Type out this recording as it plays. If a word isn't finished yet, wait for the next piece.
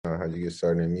How'd you get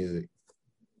started in music?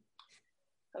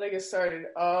 How did I get started?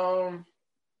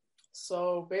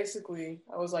 So basically,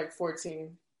 I was like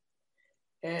 14,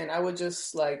 and I would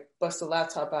just like bust a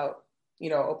laptop out,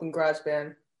 open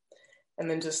GarageBand, and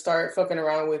then just start fucking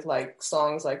around with like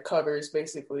songs like covers,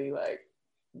 basically like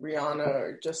Rihanna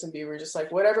or Justin Bieber, just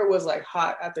like whatever was like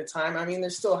hot at the time. I mean,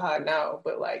 they're still hot now,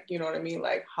 but like, you know what I mean?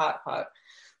 Like hot, hot. Right.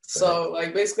 So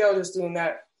like basically I was just doing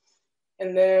that.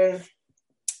 And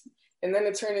then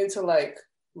it turned into like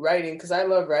writing because I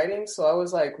love writing. So I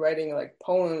was like writing like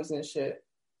poems and shit.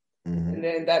 And Mm-hmm.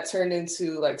 then that turned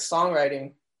into like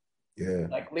songwriting, Yeah.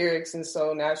 like lyrics. And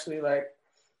so naturally, like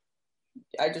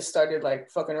I just started like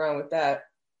fucking around with that.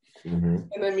 Mm-hmm.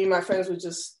 And then me and my friends would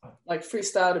just like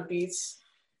freestyle the beats.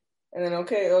 And then, I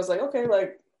was like, okay,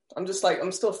 like I'm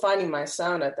still finding my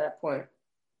sound at that point.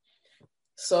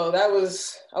 So I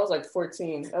was like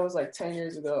 14. That was like 10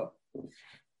 years ago.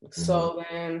 Mm-hmm. So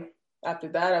then after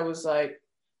that, I was like,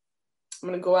 I'm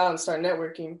going to go out and start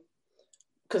networking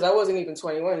because I wasn't even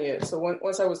 21 yet. So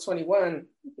once I was 21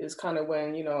 is kind of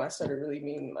when, I started really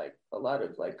meeting like a lot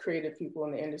of like creative people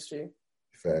in the industry.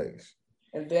 Facts.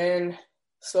 And then,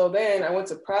 then I went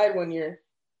to Pride one year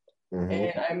and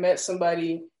Mm-hmm. I met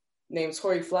somebody named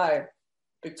Tori Fly,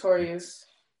 Victorious.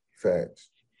 Facts.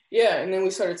 Yeah. And then we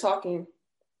started talking.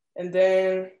 And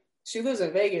then she lives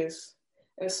in Vegas.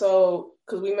 And so,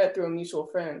 because we met through a mutual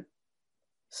friend.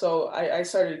 So I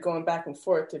started going back and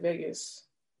forth to Vegas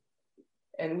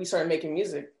and we started making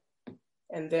music.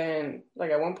 And then,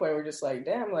 like, at one point, we're just like,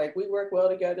 damn, like, we work well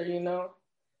together,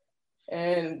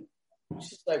 And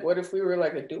she's like, what if we were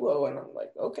like a duo? And I'm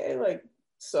like, okay, like,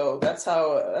 so that's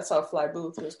how Fly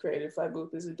Booth was created. Fly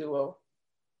Booth is a duo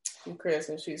from Chris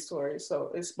and she's Tori.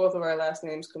 So it's both of our last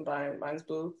names combined. Mine's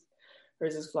Booth,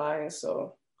 hers is Fly, and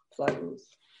so Fly Booth.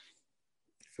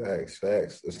 Facts.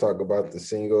 Facts. Let's talk about the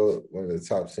single, one of the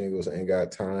top singles, Ain't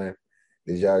Got Time.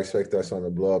 Did y'all expect that song to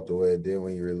blow up the way it did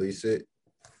when you released it?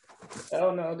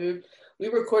 Hell no, dude. We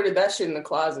recorded that shit in the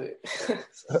closet.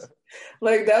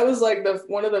 Like that was like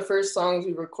one of the first songs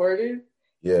we recorded, and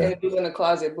Yeah. it was in a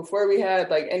closet before we had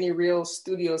like any real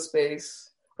studio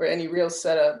space or any real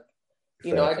setup.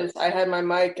 Facts. I had my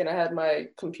mic and I had my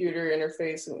computer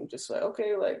interface and just like,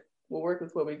 okay, like we'll work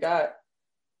with what we got.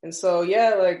 And so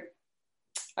yeah, like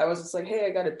I was just like, hey, I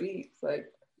got a beat, like,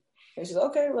 and she's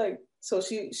okay, like, so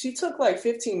she took like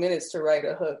 15 minutes to write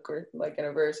a hook or like in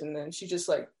a verse, and then she just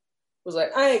like was like,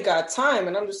 I ain't got time,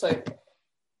 and I'm just like,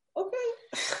 okay.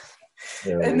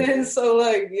 And Yeah. then so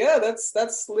like yeah, that's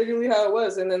literally how it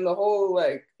was, and then the whole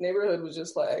like neighborhood was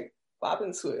just like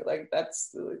bopping to it, like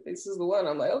this is the one.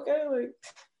 I'm like, okay, like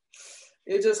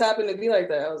it just happened to be like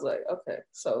that. I was like, okay,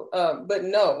 so but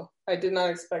no, I did not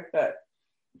expect that.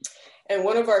 And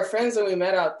one of our friends that we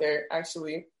met out there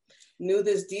actually knew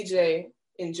this DJ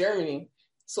in Germany,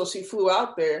 so she flew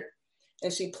out there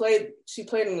and she played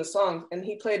him the song, and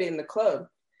he played it in the club.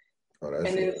 Oh, that's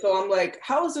And what. then so I'm like,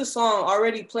 how is this song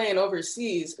already playing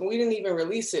overseas? And we didn't even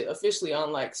release it officially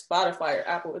on like Spotify or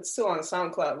Apple. It's still on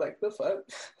SoundCloud. Like the fuck.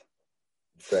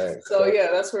 Facts. So Facts. yeah,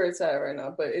 that's where it's at right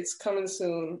now. But it's coming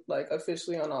soon, like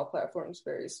officially on all platforms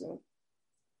very soon.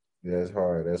 Yeah, it's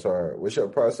hard. That's hard. What's your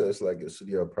process like, your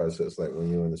studio process like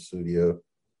when you're in the studio?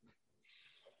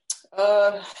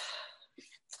 Uh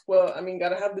well, I mean,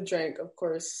 gotta have the drink, of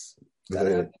course. Gotta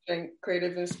have Yeah. the drink,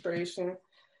 creative inspiration.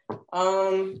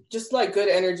 Just like good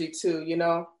energy too,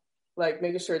 like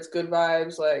making sure it's good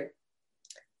vibes, like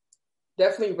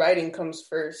definitely writing comes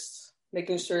first,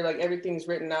 making sure like everything's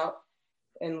written out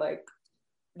and like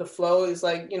the flow is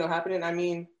like, happening. I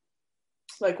mean,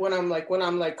 like when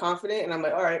I'm confident and I'm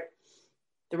like, all right,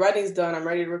 the writing's done, I'm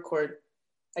ready to record.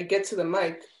 I get to the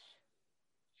mic,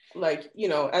 like,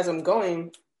 as I'm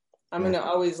going, I'm Mm. gonna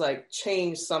always like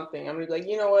change something. I'm gonna be like,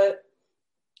 you know what?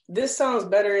 This sounds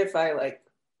better if I like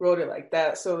wrote it like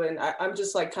that. So then I'm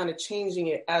just like kind of changing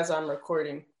it as I'm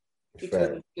recording because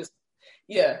Fact. it's just,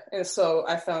 yeah. And so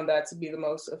I found that to be the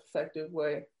most effective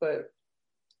way. But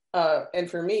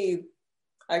and for me,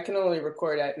 I can only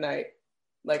record at night.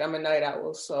 Like I'm a night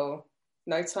owl, so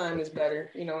nighttime is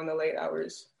better. In the late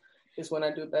hours is when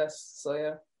I do best. So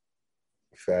yeah.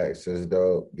 Facts is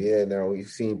dope. Yeah, now we've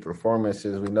seen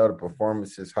performances. We know the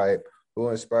performance is hype. Who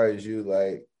inspires you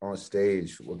like on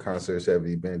stage? What concerts have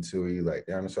you been to? Are you like,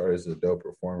 damn, this artist is a dope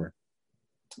performer?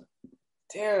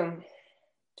 Damn.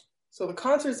 So the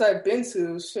concerts I've been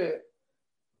to, shit.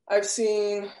 I've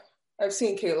seen I've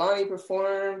seen Kehlani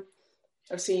perform.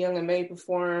 I've seen Young and May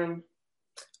perform.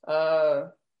 Uh,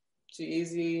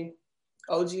 G-Eazy,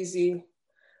 OGZ.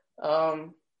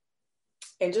 Um,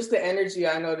 and just the energy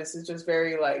I notice is just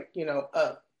very like,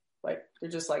 up. Like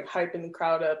they're just like hyping the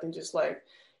crowd up and just like,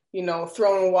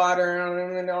 throwing water on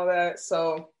him and all that.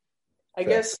 So I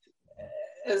guess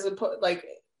like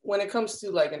when it comes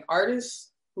to like an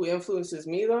artist who influences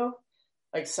me though,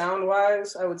 like sound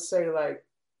wise, I would say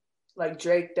like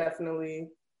Drake definitely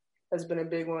has been a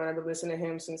big one. I've been listening to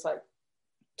him since like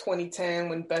 2010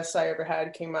 when Best I Ever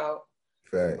Had came out.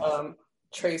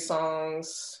 Trey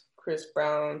Songz, Chris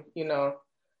Brown, the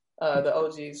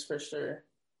OGs for sure.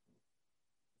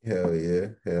 Hell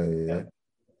yeah.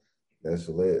 That's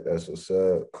lit. That's what's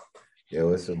up. Yeah,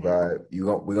 it's a vibe.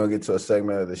 We're gonna get to a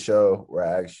segment of the show where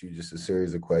I ask you just a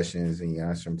series of questions and you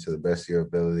answer them to the best of your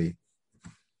ability.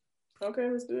 Okay,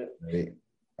 let's do it. Ready?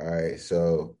 All right.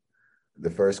 So the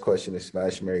first question is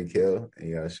smash, marry, kill, and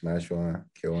you gotta smash one,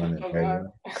 kill one, and marry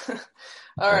one.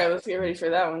 All right, let's get ready for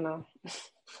that one now.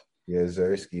 Yeah,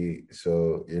 Zersky.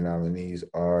 So your nominees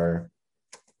are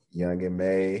Young and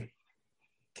May,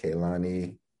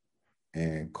 Kehlani,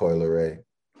 and Coi Leray.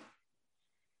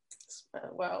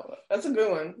 Wow, that's a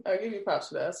good one. I'll give you props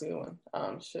for that. That's a good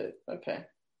one. Shit. Okay.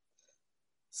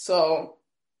 So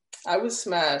I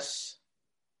smash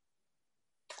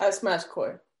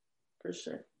Coi for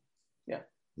sure. Yeah.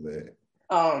 Lit.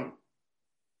 Man.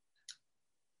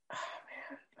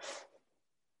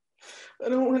 I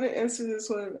don't want to answer this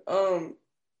one.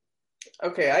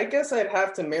 Okay, I guess I'd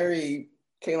have to marry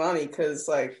Kehlani because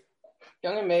like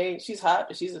Young and May, she's hot,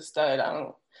 but she's a stud.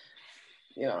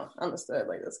 I'm a stud,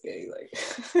 like that's gay. Like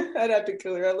I'd have to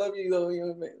kill her. I love you though,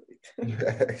 Young and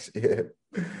May. Yeah.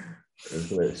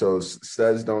 So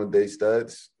studs don't date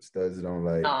studs? Studs don't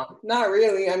like not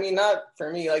really. I mean, not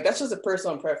for me. Like that's just a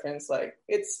personal preference. Like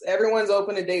it's everyone's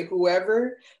open to date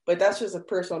whoever, but that's just a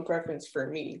personal preference for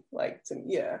me. Like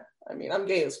I mean, I'm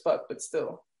gay as fuck, but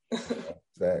still.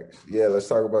 Facts. Yeah, let's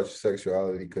talk about your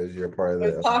sexuality because you're part of the.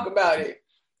 Let's talk about it.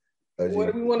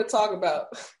 What do we want to talk about?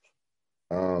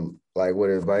 Like what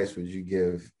advice would you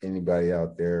give anybody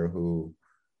out there who,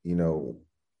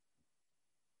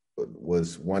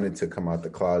 was wanted to come out the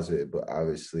closet, but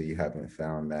obviously you haven't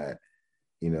found that,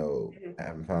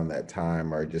 haven't found that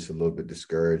time or just a little bit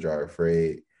discouraged or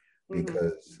afraid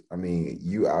because, I mean,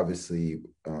 you obviously,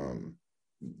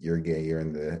 you're gay, you're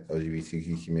in the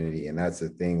LGBTQ community. And that's the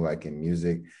thing, like in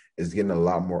music, it's getting a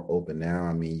lot more open now.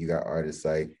 I mean, you got artists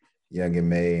like Young and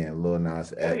May and Lil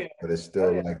Nas X, but it's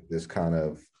still like this kind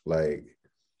of like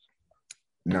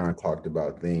non-talked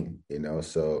about thing,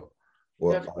 So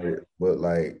what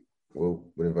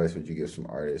advice would you give some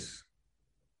artists?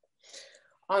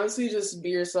 Honestly, just be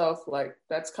yourself. Like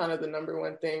that's kind of the number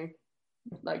one thing.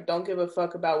 Like don't give a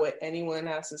fuck about what anyone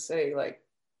has to say. Like,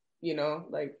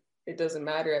 like it doesn't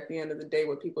matter at the end of the day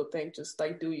what people think. Just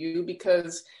like do you,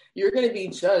 because you're gonna be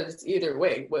judged either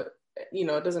way.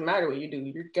 It doesn't matter what you do.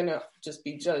 You're gonna just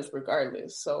be judged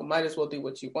regardless. So might as well do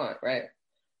what you want, right?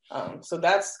 So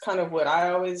that's kind of what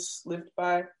I always lived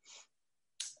by.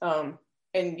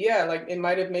 And yeah, like it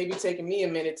might have maybe taken me a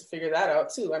minute to figure that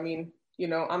out too. I mean,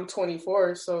 I'm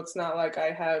 24, so it's not like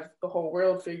I have the whole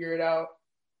world figured out.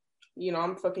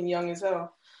 I'm fucking young as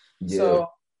hell. Yeah. So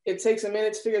it takes a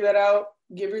minute to figure that out.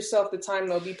 Give yourself the time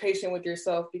though. Be patient with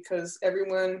yourself because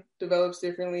everyone develops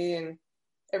differently and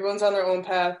everyone's on their own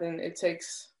path and it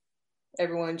takes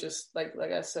everyone just like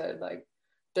I said, like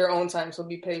their own time. So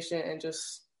be patient and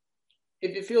just,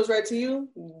 if it feels right to you,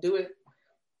 do it.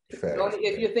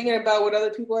 If you're thinking about what other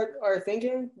people are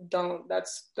thinking, don't.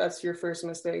 That's your first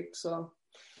mistake. So,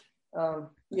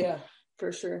 yeah,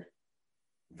 for sure.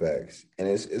 Facts. And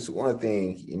it's one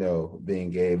thing, being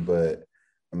gay, but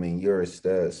I mean, you're a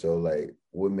stud. So like,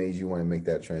 what made you want to make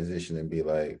that transition and be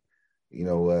like, you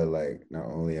know what, like, not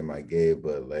only am I gay,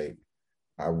 but like,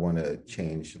 I want to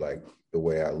change like the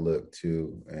way I look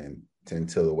too, and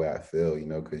until the way I feel,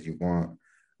 because you want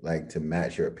like to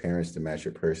match your appearance, to match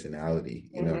your personality,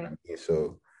 you know what I mean?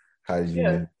 So how did you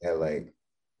make that, like,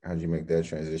 how did you make that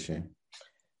transition?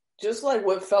 Just like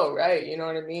what felt right, you know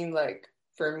what I mean? Like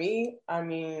for me, I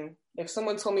mean, if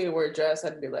someone told me to wear a dress,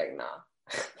 I'd be like, nah,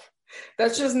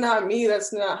 that's just not me.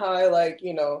 That's not how I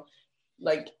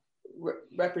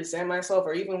represent myself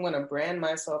or even want to brand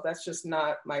myself. That's just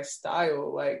not my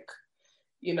style. Like,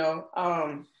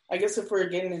 I guess if we're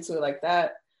getting into it like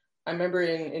that, I remember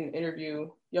in an interview,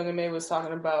 Young and May was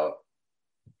talking about,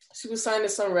 she was signed to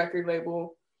some record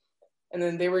label and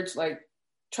then they were like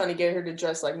trying to get her to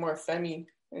dress like more femme.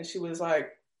 And she was like,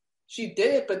 she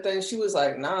did, but then she was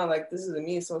like, nah, like this isn't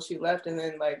me. So she left and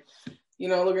then like,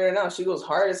 look at her now. She goes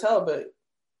hard as hell, but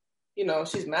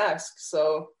she's masked.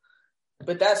 So,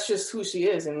 but that's just who she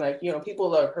is. And like, people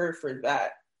love her for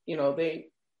that.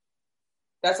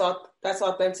 That's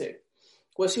authentic.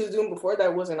 What she was doing before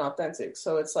that wasn't authentic.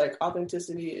 So it's like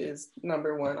authenticity is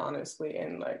number one, honestly.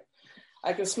 And like,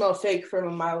 I can smell fake from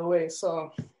a mile away.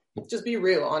 So just be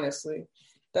real, honestly.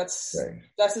 That's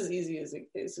as easy as it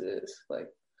is. Like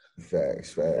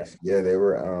facts. Yeah, they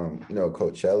were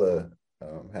Coachella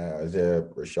had Isaiah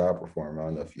Rashad perform. I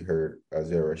don't know if you heard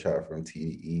Isaiah Rashad from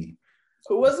TDE.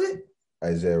 Who was it?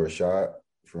 Isaiah Rashad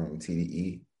from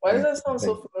TDE. Why does that sound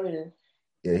so familiar?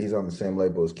 Yeah, he's on the same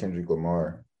label as Kendrick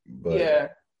Lamar. But yeah.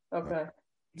 Okay.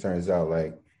 Turns out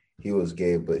like he was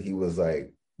gay, but he was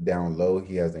like down low.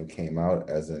 He hasn't came out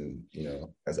as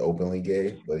as openly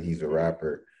gay, but he's a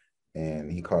rapper,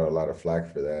 and he caught a lot of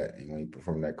flack for that. And when he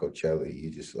performed at Coachella, he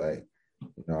just like,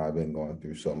 I've been going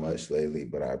through so much lately,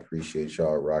 but I appreciate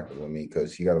y'all rocking with me,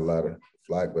 because he got a lot of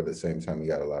flack, but at the same time he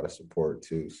got a lot of support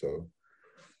too. So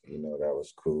that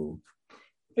was cool.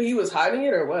 But he was hiding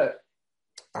it or what?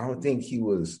 I don't think he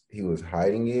was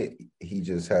hiding it. He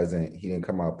just he didn't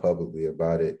come out publicly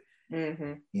about it.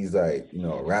 Mm-hmm. He's like,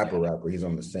 a rapper. He's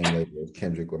on the same label as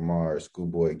Kendrick Lamar,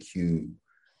 Schoolboy Q,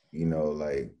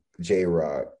 like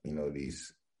J-Rock,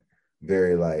 these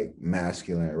very like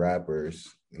masculine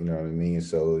rappers, you know what I mean?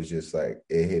 So it was just like,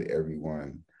 it hit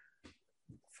everyone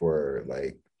for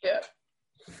like,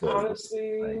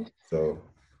 honestly. Like, so.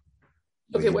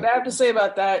 Okay, what I have to say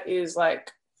about that is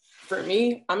like, for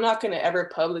me, I'm not going to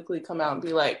ever publicly come out and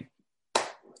be like,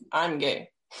 I'm gay.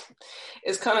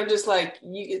 It's kind of just like,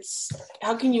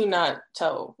 how can you not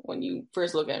tell when you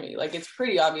first look at me? Like, it's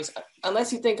pretty obvious,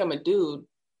 unless you think I'm a dude,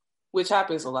 which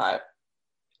happens a lot.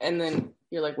 And then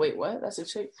you're like, wait, what? That's a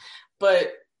chick.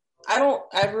 But I don't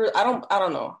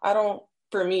know. I don't,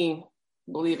 for me,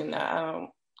 believe in that. I don't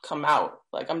come out.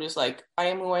 Like, I'm just like, I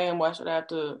am who I am. Why should I have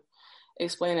to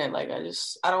explain it? Like,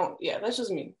 that's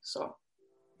just me. So.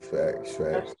 Facts.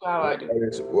 That's how I do.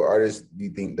 What artist do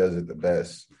you think does it the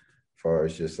best, as far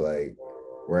as just like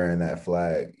wearing that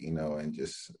flag, and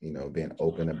just, being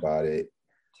open about it?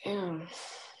 Damn.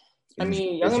 I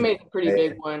mean, Young M.A is a pretty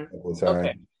big one.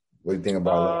 Okay. What do you think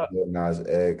about Lil Nas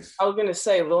X? I was gonna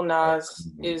say Lil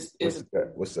Nas is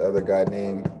what's the other guy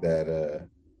name that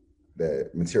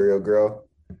Material Girl?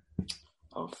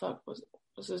 Oh fuck, what's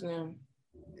his name?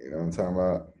 You know what I'm talking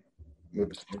about?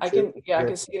 I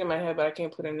can see it in my head, but I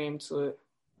can't put a name to it.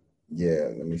 Yeah,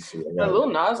 let me see. Lil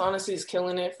Nas honestly is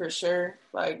killing it for sure.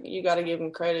 Like, you got to give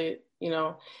him credit,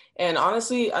 And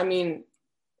honestly, I mean,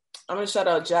 I'm gonna shout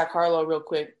out Jack Harlow real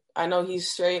quick. I know he's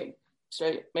straight,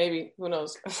 maybe, who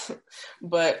knows,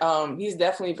 but he's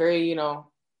definitely very,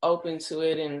 open to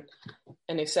it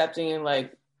and accepting, and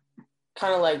like,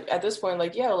 kind of like at this point,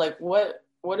 like, yeah, like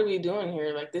what are we doing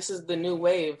here? Like, this is the new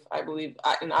wave, I believe.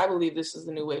 I believe this is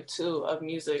the new wave too of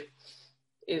music,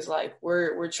 is like,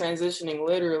 we're transitioning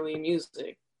literally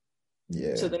music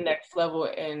to the next level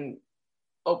and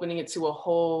opening it to a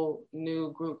whole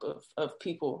new group of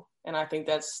people. And I think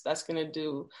that's going to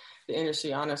do the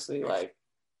industry, honestly, like,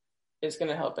 it's going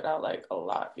to help it out like a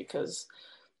lot, because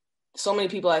so many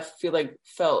people, I feel like,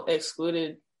 felt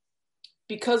excluded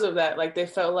because of that. Like, they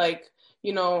felt like,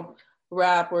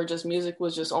 rap or just music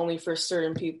was just only for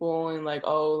certain people, and like,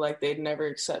 oh, like, they'd never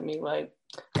accept me. Like,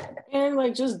 and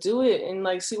like, just do it and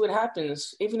like, see what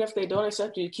happens. Even if they don't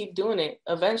accept you, keep doing it.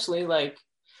 Eventually, like,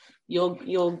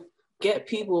 you'll get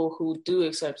people who do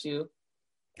accept you,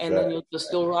 and then you'll just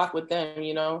still rock with them,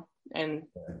 and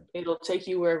it'll take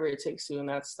you wherever it takes you. And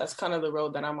that's kind of the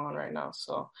road that I'm on right now.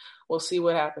 So we'll see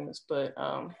what happens, but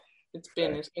it's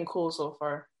been cool so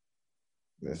far.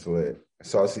 That's lit.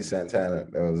 Saucy Santana,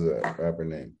 that was a rapper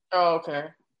name. Oh, okay.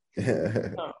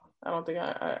 No, I don't think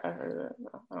I heard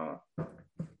that.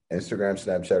 Instagram,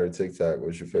 Snapchat, or TikTok,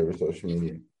 what's your favorite social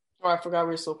media? Oh, I forgot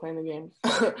we were still playing the game.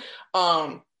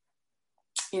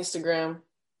 Instagram.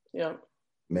 Yep.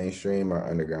 Mainstream or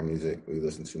underground music we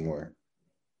listen to more?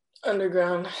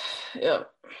 Underground.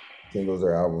 Yep. Singles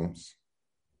or albums?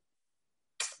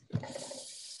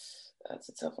 That's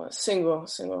a tough one.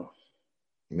 Single.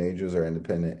 Majors or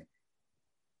independent?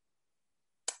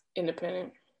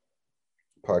 Independent.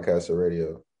 Podcast or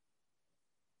radio?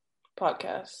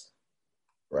 Podcast.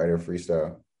 Writer,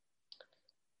 freestyle?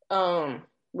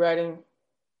 Writing.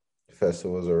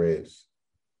 Festivals or raves?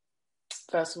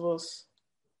 Festivals.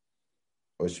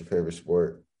 What's your favorite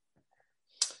sport?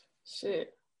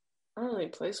 Shit, I don't really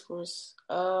play sports.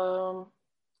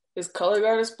 Is color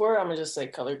guard a sport? I'm gonna just say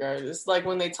color guard. It's like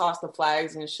when they toss the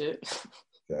flags and shit.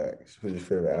 Thanks. Who's your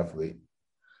favorite athlete?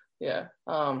 Yeah.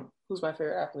 Who's my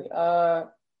favorite athlete?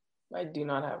 I do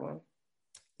not have one.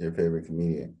 Your favorite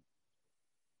comedian?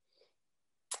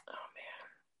 Oh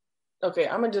man. Okay,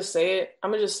 I'm gonna just say it.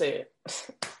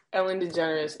 Ellen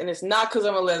DeGeneres, and it's not because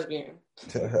I'm a lesbian.